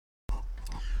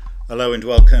Hello and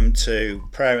welcome to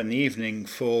prayer in the evening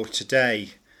for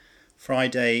today,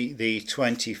 Friday the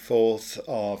 24th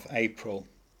of April.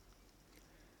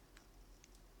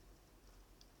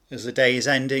 As the day is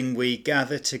ending, we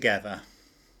gather together,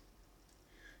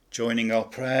 joining our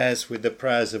prayers with the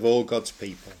prayers of all God's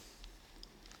people.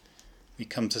 We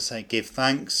come to say give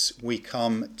thanks, we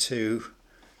come to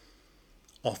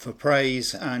offer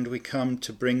praise, and we come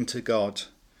to bring to God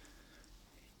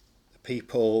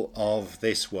people of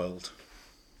this world.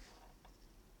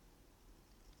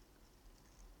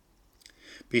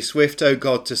 Be swift, O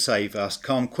God, to save us.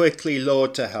 Come quickly,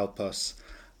 Lord, to help us.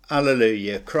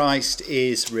 Alleluia. Christ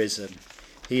is risen.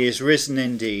 He is risen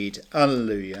indeed.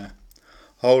 Alleluia.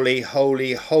 Holy,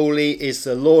 holy, holy is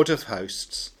the Lord of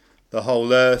hosts. The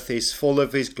whole earth is full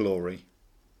of his glory.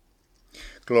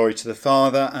 Glory to the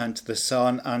Father, and to the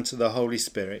Son, and to the Holy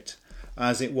Spirit,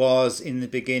 as it was in the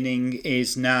beginning,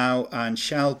 is now, and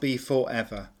shall be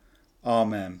forever.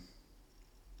 Amen.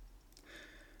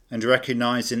 And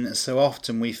recognising that so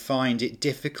often we find it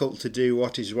difficult to do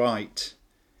what is right,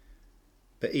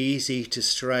 but easy to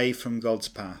stray from God's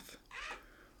path,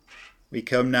 we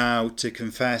come now to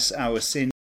confess our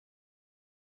sins.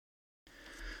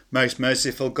 Most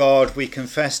merciful God, we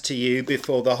confess to you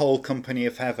before the whole company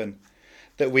of heaven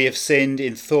that we have sinned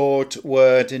in thought,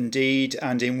 word and deed,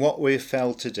 and in what we have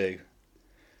failed to do.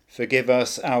 Forgive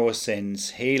us our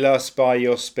sins, heal us by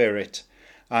your Spirit,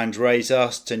 and raise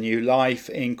us to new life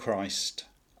in Christ.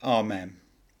 Amen.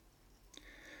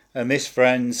 And this,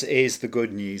 friends, is the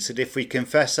good news, that if we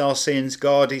confess our sins,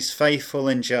 God is faithful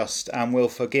and just and will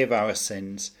forgive our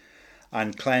sins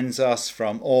and cleanse us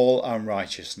from all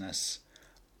unrighteousness.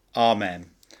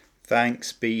 Amen.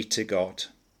 Thanks be to God.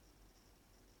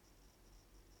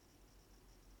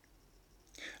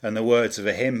 And the words of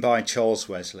a hymn by Charles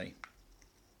Wesley.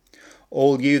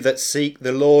 All you that seek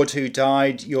the Lord who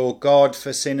died, your God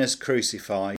for sinners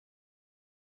crucified,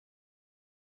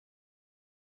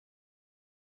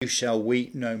 you shall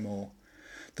weep no more.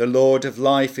 The Lord of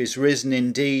life is risen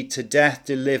indeed, to death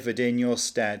delivered in your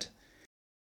stead.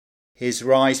 His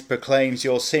rise proclaims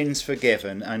your sins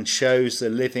forgiven, and shows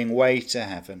the living way to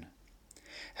heaven.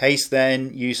 Haste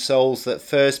then, you souls that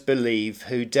first believe,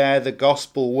 who dare the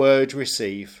gospel word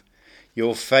receive.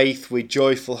 Your faith with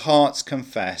joyful hearts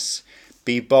confess.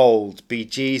 Be bold, be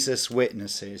Jesus'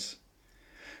 witnesses.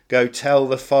 Go tell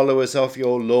the followers of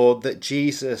your Lord that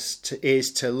Jesus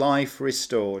is to life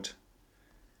restored.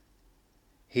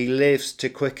 He lives to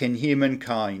quicken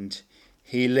humankind.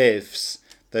 He lives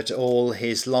that all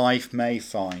his life may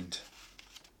find.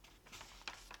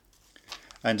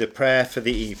 And a prayer for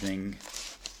the evening.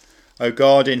 O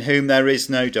God, in whom there is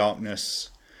no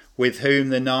darkness, with whom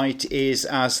the night is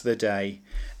as the day,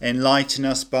 enlighten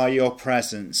us by your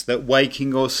presence, that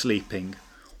waking or sleeping,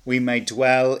 we may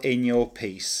dwell in your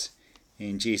peace.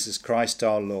 In Jesus Christ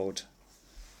our Lord.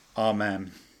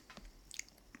 Amen.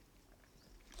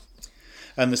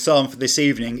 And the psalm for this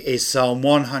evening is Psalm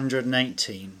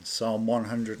 118. Psalm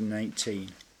 118.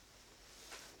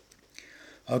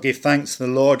 I'll give thanks to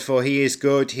the Lord, for he is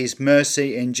good, his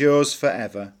mercy endures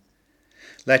forever.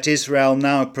 Let Israel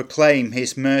now proclaim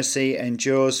his mercy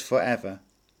endures forever.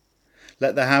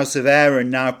 Let the house of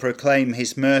Aaron now proclaim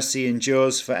his mercy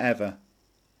endures forever.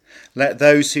 Let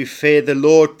those who fear the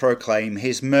Lord proclaim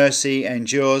his mercy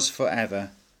endures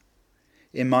forever.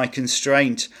 In my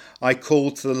constraint I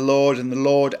called to the Lord, and the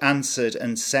Lord answered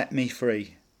and set me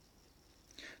free.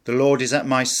 The Lord is at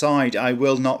my side, I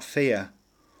will not fear.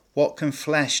 What can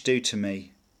flesh do to me?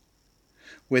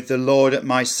 With the Lord at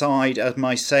my side as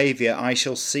my Saviour, I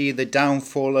shall see the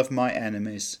downfall of my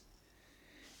enemies.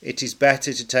 It is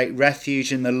better to take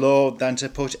refuge in the Lord than to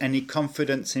put any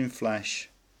confidence in flesh.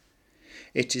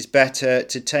 It is better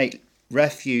to take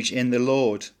refuge in the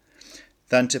Lord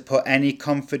than to put any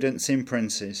confidence in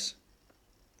princes.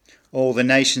 All the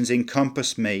nations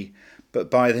encompassed me, but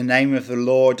by the name of the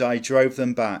Lord I drove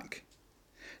them back.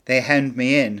 They hemmed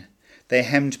me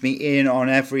in on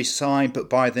every side, but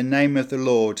by the name of the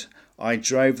Lord I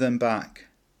drove them back.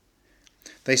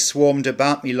 They swarmed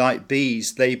about me like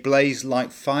bees, they blazed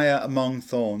like fire among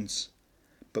thorns,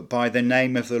 but by the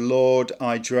name of the Lord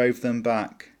I drove them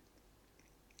back.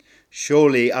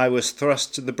 Surely I was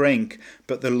thrust to the brink,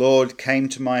 but the Lord came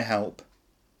to my help.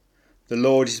 The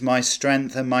Lord is my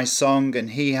strength and my song, and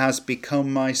he has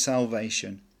become my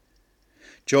salvation.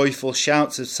 Joyful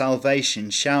shouts of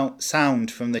salvation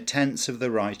sound from the tents of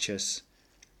the righteous.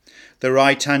 The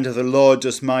right hand of the Lord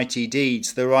does mighty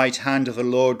deeds. The right hand of the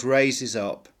Lord raises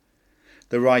up.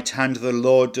 The right hand of the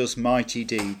Lord does mighty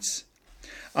deeds.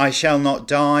 I shall not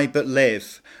die but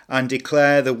live and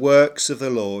declare the works of the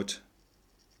Lord.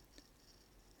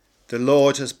 The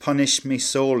Lord has punished me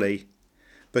sorely,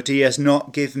 but he has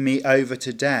not given me over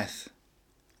to death.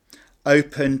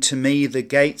 Open to me the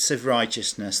gates of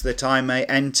righteousness, that I may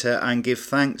enter and give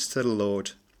thanks to the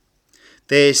Lord.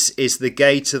 This is the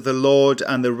gate of the Lord,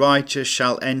 and the righteous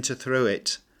shall enter through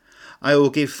it. I will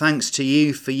give thanks to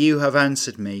you, for you have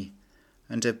answered me,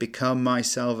 and have become my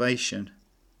salvation.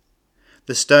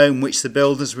 The stone which the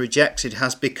builders rejected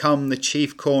has become the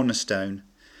chief cornerstone.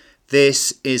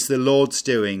 This is the Lord's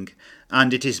doing,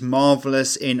 and it is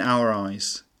marvellous in our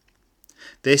eyes.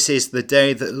 This is the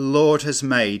day that the Lord has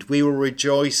made. We will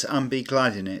rejoice and be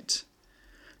glad in it.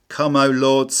 Come, O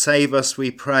Lord, save us, we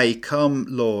pray. Come,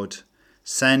 Lord,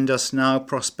 send us now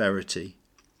prosperity.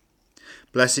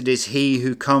 Blessed is he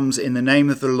who comes in the name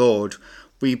of the Lord.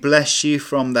 We bless you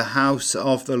from the house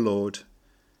of the Lord.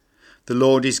 The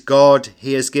Lord is God,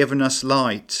 he has given us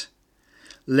light.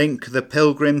 Link the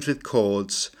pilgrims with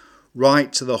cords,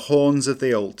 right to the horns of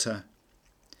the altar.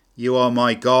 You are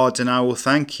my God, and I will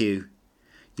thank you.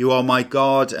 You are my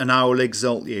God, and I will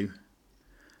exalt you.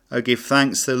 O give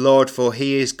thanks to the Lord, for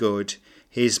he is good.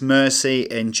 His mercy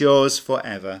endures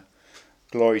forever.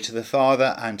 Glory to the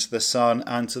Father, and to the Son,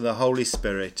 and to the Holy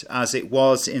Spirit, as it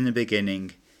was in the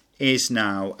beginning, is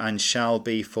now, and shall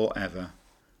be forever.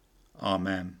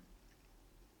 Amen.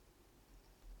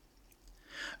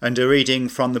 And a reading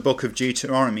from the book of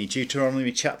Deuteronomy,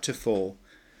 Deuteronomy chapter 4,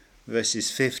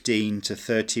 verses 15 to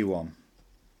 31.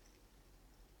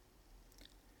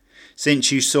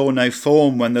 Since you saw no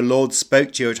form when the Lord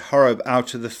spoke to you at Horeb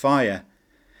out of the fire,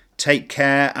 take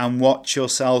care and watch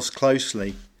yourselves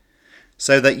closely,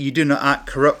 so that you do not act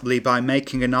corruptly by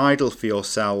making an idol for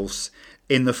yourselves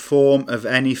in the form of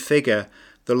any figure,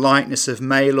 the likeness of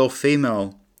male or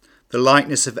female, the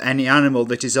likeness of any animal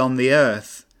that is on the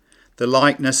earth, the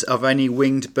likeness of any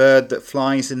winged bird that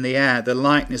flies in the air, the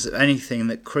likeness of anything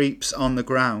that creeps on the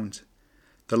ground,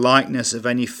 the likeness of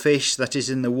any fish that is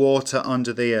in the water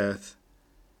under the earth.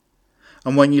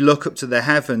 And when you look up to the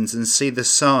heavens and see the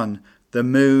sun, the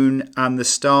moon, and the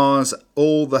stars,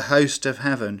 all the host of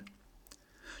heaven,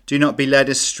 do not be led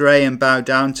astray and bow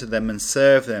down to them and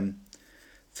serve them,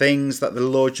 things that the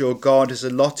Lord your God has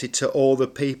allotted to all the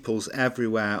peoples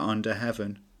everywhere under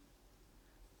heaven.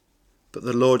 But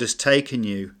the Lord has taken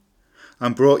you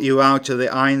and brought you out of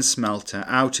the iron smelter,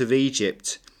 out of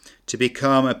Egypt, to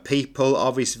become a people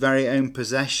of his very own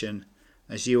possession,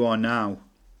 as you are now.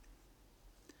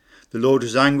 The Lord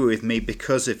was angry with me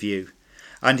because of you,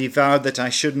 and he vowed that I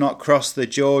should not cross the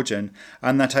Jordan,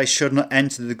 and that I should not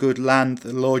enter the good land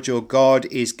the Lord your God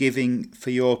is giving for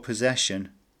your possession.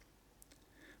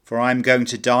 For I am going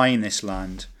to die in this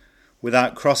land,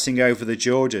 without crossing over the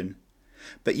Jordan,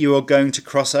 but you are going to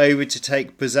cross over to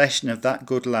take possession of that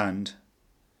good land.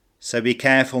 So be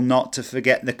careful not to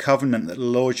forget the covenant that the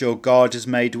Lord your God has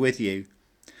made with you,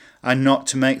 and not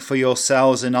to make for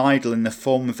yourselves an idol in the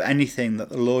form of anything that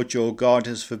the Lord your God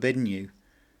has forbidden you.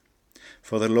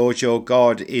 For the Lord your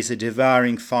God is a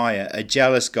devouring fire, a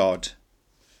jealous God.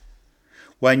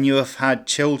 When you have had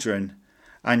children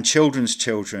and children's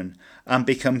children, and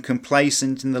become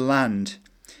complacent in the land,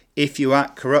 if you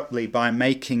act corruptly by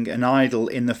making an idol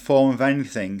in the form of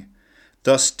anything,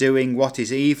 thus doing what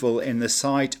is evil in the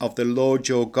sight of the Lord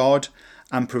your God,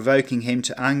 and provoking him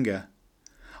to anger,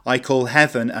 I call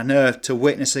heaven and earth to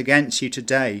witness against you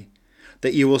today,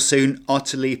 that you will soon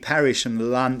utterly perish from the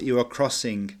land you are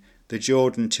crossing the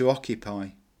Jordan to occupy.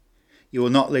 You will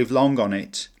not live long on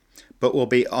it, but will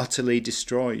be utterly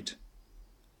destroyed.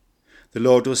 The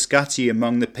Lord will scatter you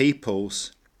among the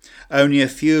peoples. Only a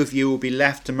few of you will be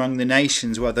left among the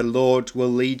nations where the Lord will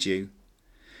lead you.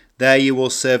 There you will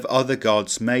serve other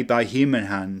gods made by human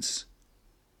hands,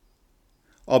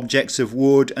 objects of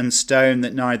wood and stone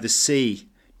that neither see,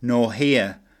 nor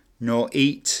hear, nor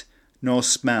eat, nor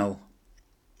smell.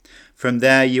 From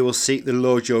there you will seek the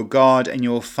Lord your God, and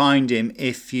you will find him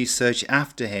if you search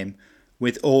after him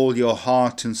with all your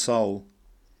heart and soul.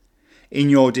 In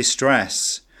your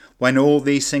distress, when all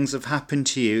these things have happened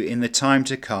to you in the time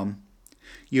to come,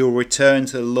 you will return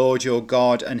to the Lord your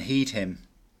God and heed him,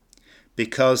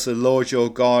 because the Lord your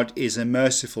God is a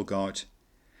merciful God.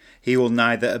 He will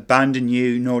neither abandon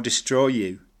you nor destroy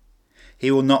you. He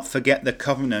will not forget the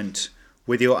covenant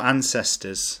with your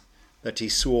ancestors that he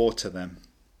swore to them.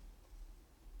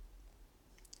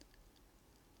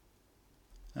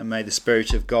 And may the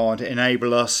Spirit of God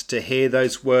enable us to hear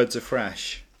those words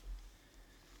afresh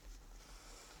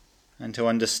and to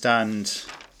understand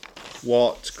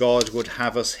what God would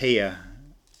have us hear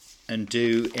and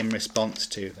do in response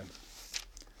to them.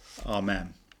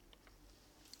 Amen.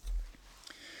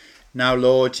 Now,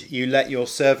 Lord, you let your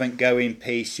servant go in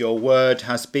peace. Your word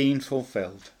has been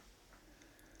fulfilled.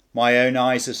 My own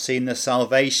eyes have seen the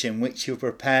salvation which you have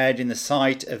prepared in the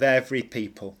sight of every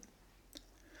people,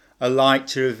 a light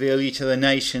to reveal you to the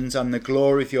nations and the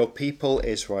glory of your people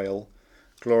Israel.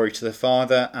 Glory to the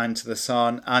Father, and to the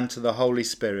Son, and to the Holy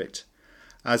Spirit,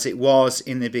 as it was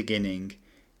in the beginning,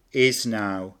 is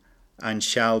now, and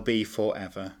shall be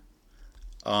forever.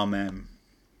 Amen.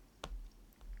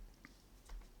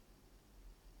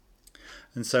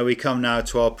 And so we come now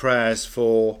to our prayers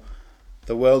for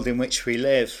the world in which we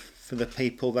live, for the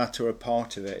people that are a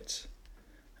part of it,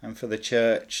 and for the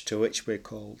church to which we're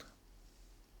called.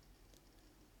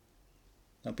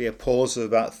 There'll be a pause of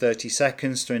about 30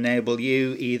 seconds to enable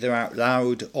you, either out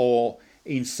loud or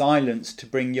in silence, to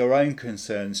bring your own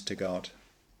concerns to God.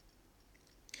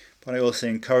 But I also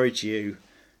encourage you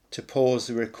to pause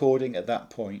the recording at that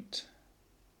point,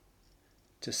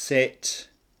 to sit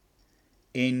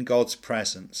in God's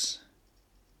presence,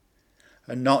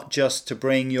 and not just to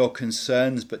bring your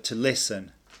concerns, but to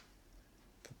listen.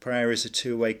 For prayer is a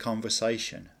two-way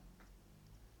conversation.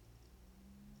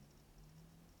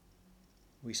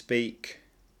 We speak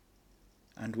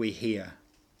and we hear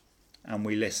and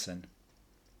we listen.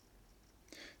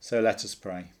 So let us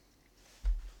pray.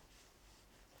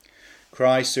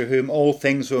 Christ, through whom all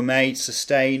things were made,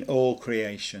 sustain all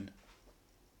creation.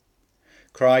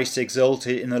 Christ,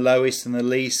 exalted in the lowest and the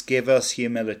least, give us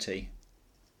humility.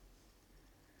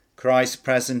 Christ,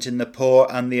 present in the poor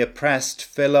and the oppressed,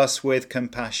 fill us with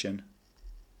compassion.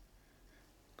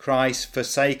 Christ,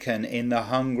 forsaken in the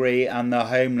hungry and the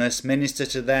homeless, minister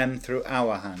to them through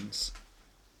our hands.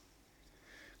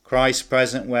 Christ,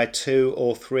 present where 2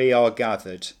 or 3 are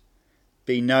gathered,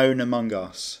 be known among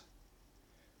us.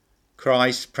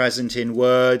 Christ, present in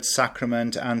word,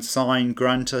 sacrament and sign,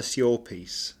 grant us your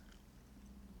peace.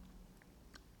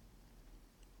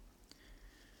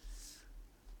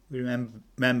 We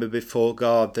remember before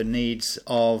God the needs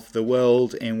of the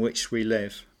world in which we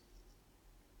live.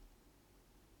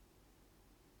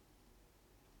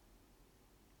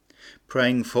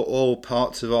 Praying for all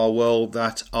parts of our world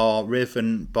that are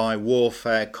riven by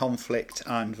warfare, conflict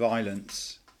and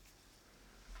violence.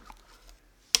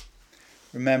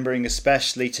 Remembering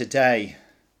especially today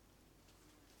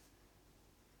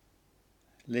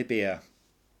Libya,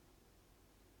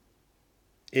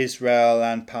 Israel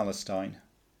and Palestine,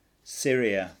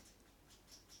 Syria,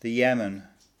 the Yemen,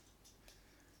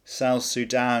 South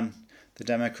Sudan, the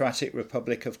Democratic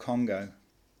Republic of Congo.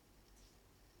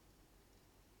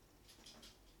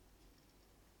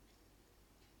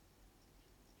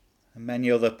 And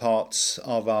many other parts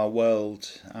of our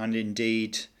world, and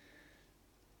indeed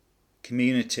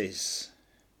communities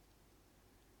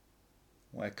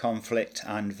where conflict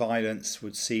and violence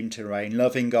would seem to reign.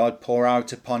 Loving God, pour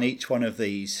out upon each one of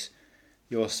these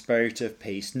your spirit of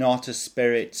peace, not a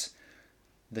spirit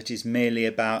that is merely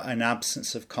about an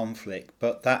absence of conflict,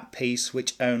 but that peace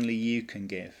which only you can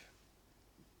give.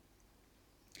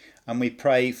 And we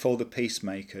pray for the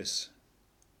peacemakers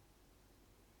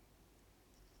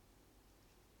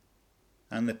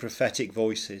and the prophetic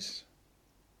voices.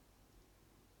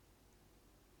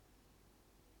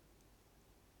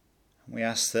 We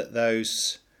ask that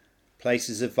those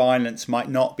places of violence might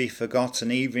not be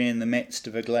forgotten even in the midst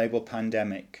of a global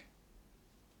pandemic.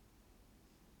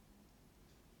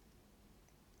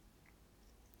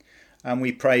 And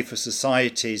we pray for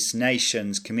societies,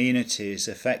 nations, communities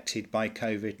affected by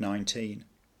COVID-19.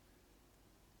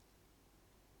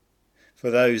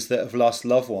 For those that have lost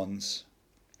loved ones.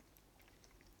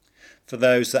 For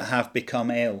those that have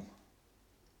become ill.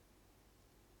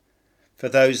 For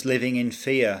those living in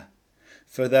fear.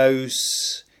 For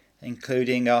those,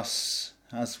 including us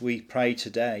as we pray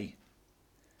today,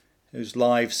 whose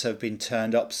lives have been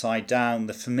turned upside down,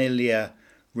 the familiar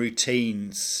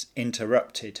routines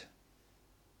interrupted.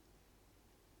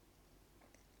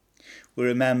 We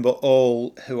remember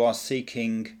all who are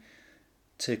seeking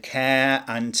to care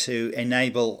and to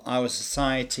enable our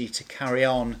society to carry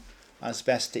on as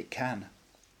best it can.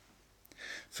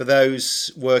 For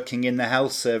those working in the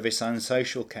health service and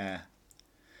social care.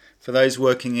 For those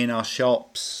working in our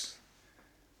shops,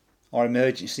 our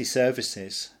emergency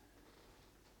services.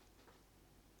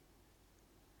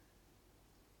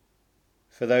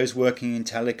 For those working in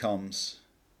telecoms.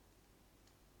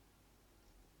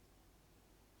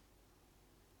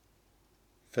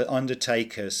 For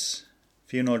undertakers,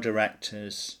 funeral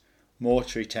directors,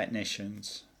 mortuary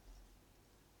technicians.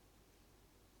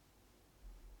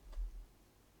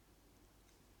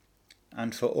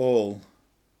 And for all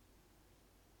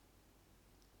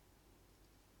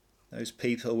those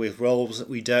people with roles that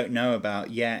we don't know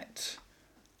about yet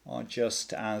are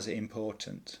just as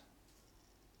important.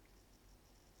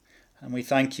 And we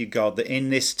thank you, God, that in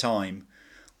this time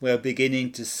we're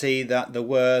beginning to see that the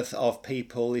worth of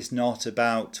people is not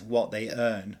about what they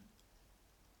earn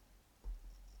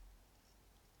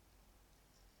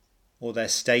or their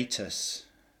status,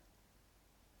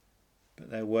 but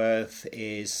their worth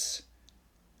is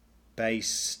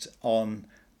based on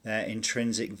their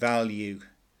intrinsic value,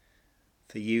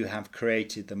 for you have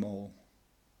created them all.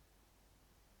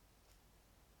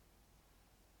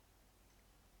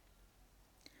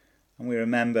 And we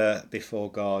remember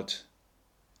before God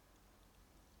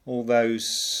all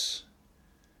those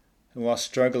who are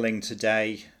struggling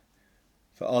today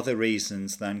for other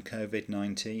reasons than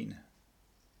COVID-19.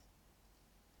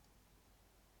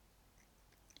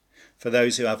 For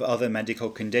those who have other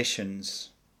medical conditions,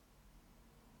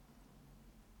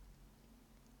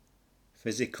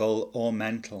 physical or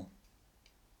mental.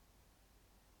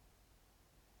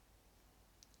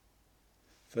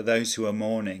 For those who are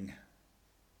mourning,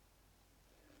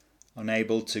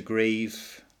 unable to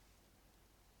grieve.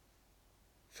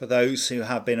 For those who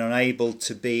have been unable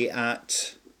to be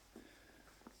at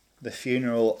the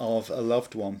funeral of a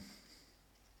loved one.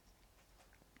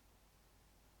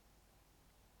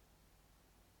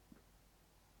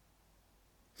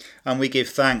 And we give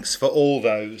thanks for all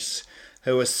those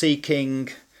who are seeking,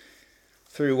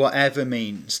 through whatever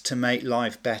means, to make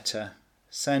life better.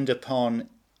 Send upon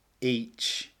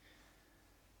each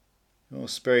your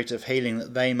spirit of healing,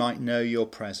 that they might know your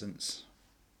presence.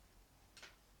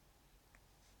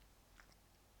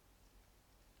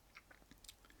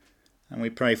 And we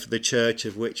pray for the church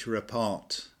of which we're a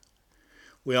part.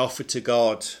 We offer to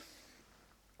God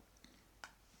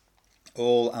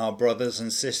all our brothers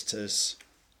and sisters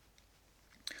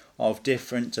of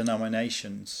different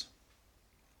denominations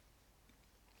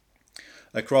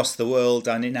across the world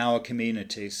and in our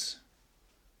communities.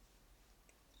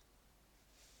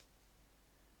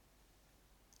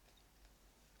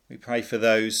 We pray for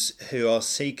those who are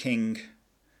seeking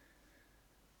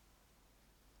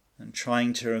and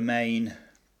trying to remain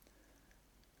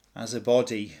as a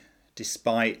body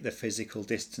despite the physical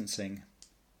distancing.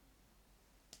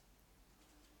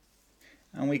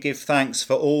 And we give thanks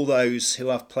for all those who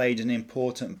have played an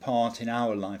important part in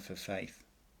our life of faith.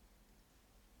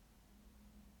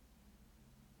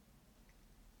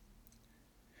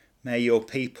 May your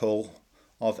people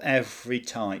of every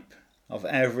type, of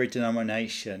every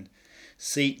denomination,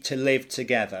 seek to live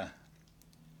together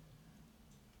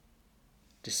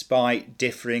despite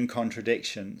differing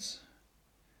contradictions,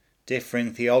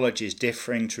 differing theologies,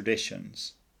 differing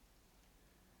traditions.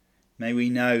 May we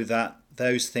know that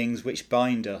those things which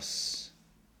bind us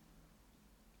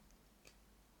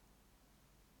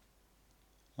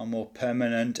are more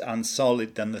permanent and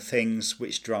solid than the things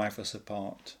which drive us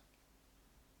apart.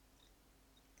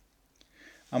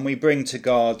 And we bring to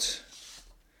God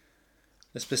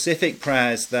the specific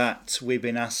prayers that we've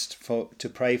been asked to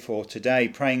pray for today,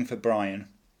 praying for Brian,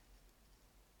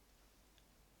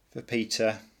 for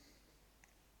Peter,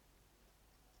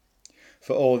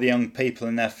 for all the young people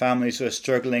and their families who are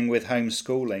struggling with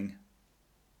homeschooling,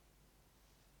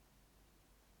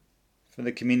 for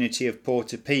the community of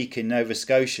Portapeak in Nova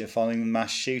Scotia following the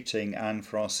mass shooting, and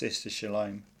for our sister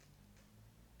Shalom.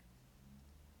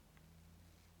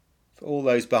 For all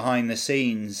those behind the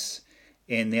scenes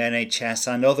in the NHS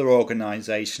and other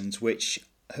organisations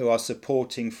who are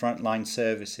supporting frontline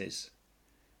services.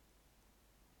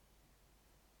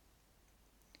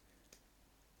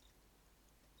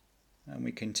 And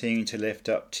we continue to lift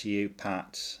up to you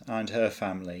Pat and her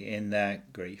family in their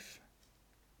grief.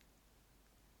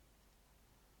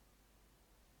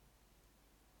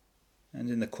 And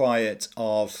in the quiet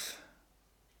of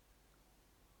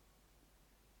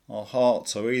our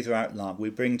hearts, or either out loud, we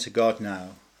bring to God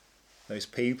now those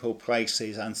people,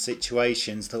 places and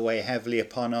situations that weigh heavily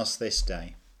upon us this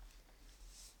day.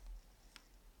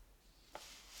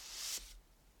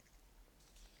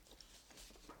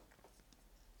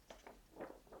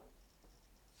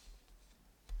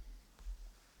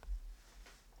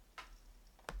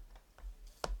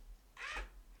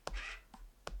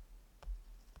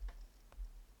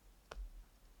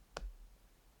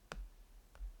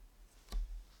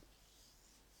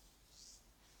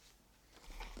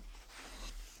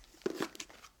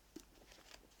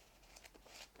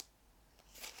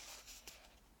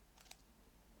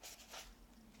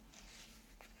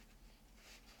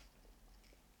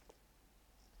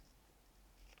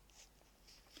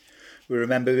 We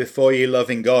remember before you,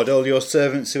 loving God, all your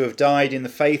servants who have died in the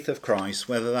faith of Christ,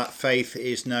 whether that faith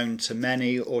is known to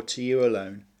many or to you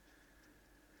alone.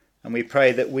 And we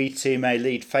pray that we too may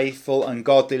lead faithful and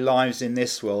godly lives in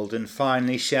this world and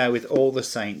finally share with all the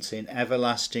saints in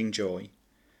everlasting joy.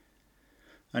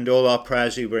 And all our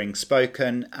prayers we bring,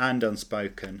 spoken and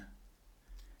unspoken,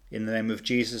 in the name of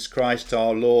Jesus Christ,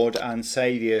 our Lord and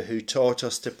Saviour, who taught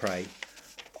us to pray,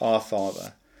 Our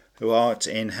Father, who art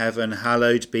in heaven,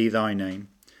 hallowed be thy name.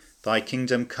 Thy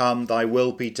kingdom come, thy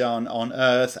will be done on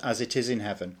earth as it is in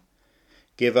heaven.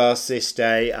 Give us this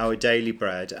day our daily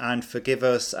bread, and forgive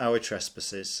us our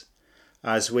trespasses,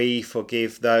 as we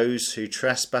forgive those who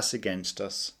trespass against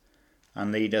us.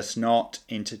 And lead us not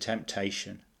into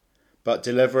temptation, but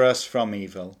deliver us from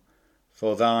evil.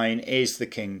 For thine is the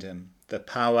kingdom, the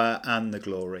power and the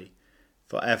glory,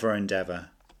 for ever and ever.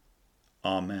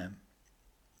 Amen.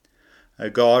 O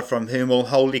God, from whom all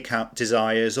holy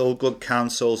desires, all good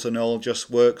counsels, and all just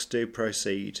works do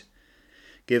proceed,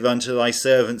 give unto thy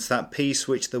servants that peace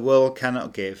which the world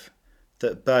cannot give,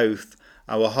 that both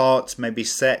our hearts may be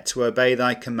set to obey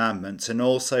thy commandments, and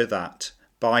also that,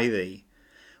 by thee,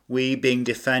 we, being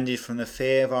defended from the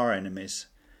fear of our enemies,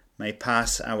 may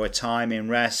pass our time in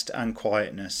rest and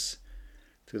quietness,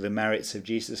 through the merits of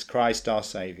Jesus Christ our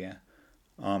Saviour.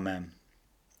 Amen.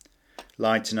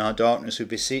 Lighten our darkness, we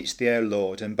beseech thee, O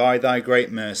Lord, and by thy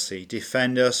great mercy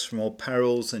defend us from all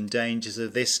perils and dangers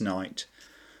of this night,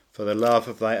 for the love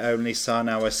of thy only Son,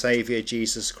 our Saviour,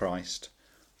 Jesus Christ.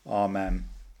 Amen.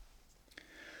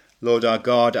 Lord our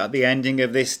God, at the ending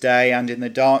of this day and in the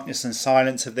darkness and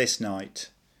silence of this night,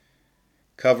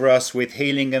 cover us with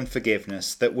healing and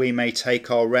forgiveness, that we may take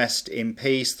our rest in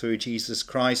peace through Jesus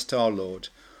Christ our Lord.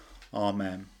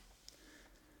 Amen.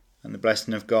 And the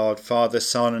blessing of God, Father,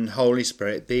 Son, and Holy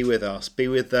Spirit be with us, be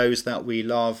with those that we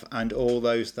love and all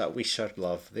those that we should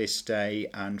love this day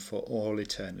and for all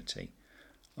eternity.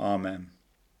 Amen.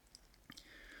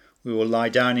 We will lie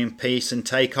down in peace and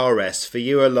take our rest, for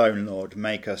you alone, Lord,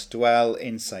 make us dwell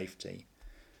in safety.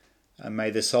 And may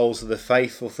the souls of the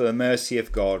faithful, through the mercy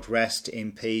of God, rest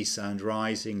in peace and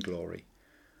rise in glory.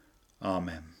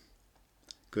 Amen.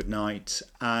 Good night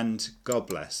and God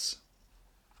bless.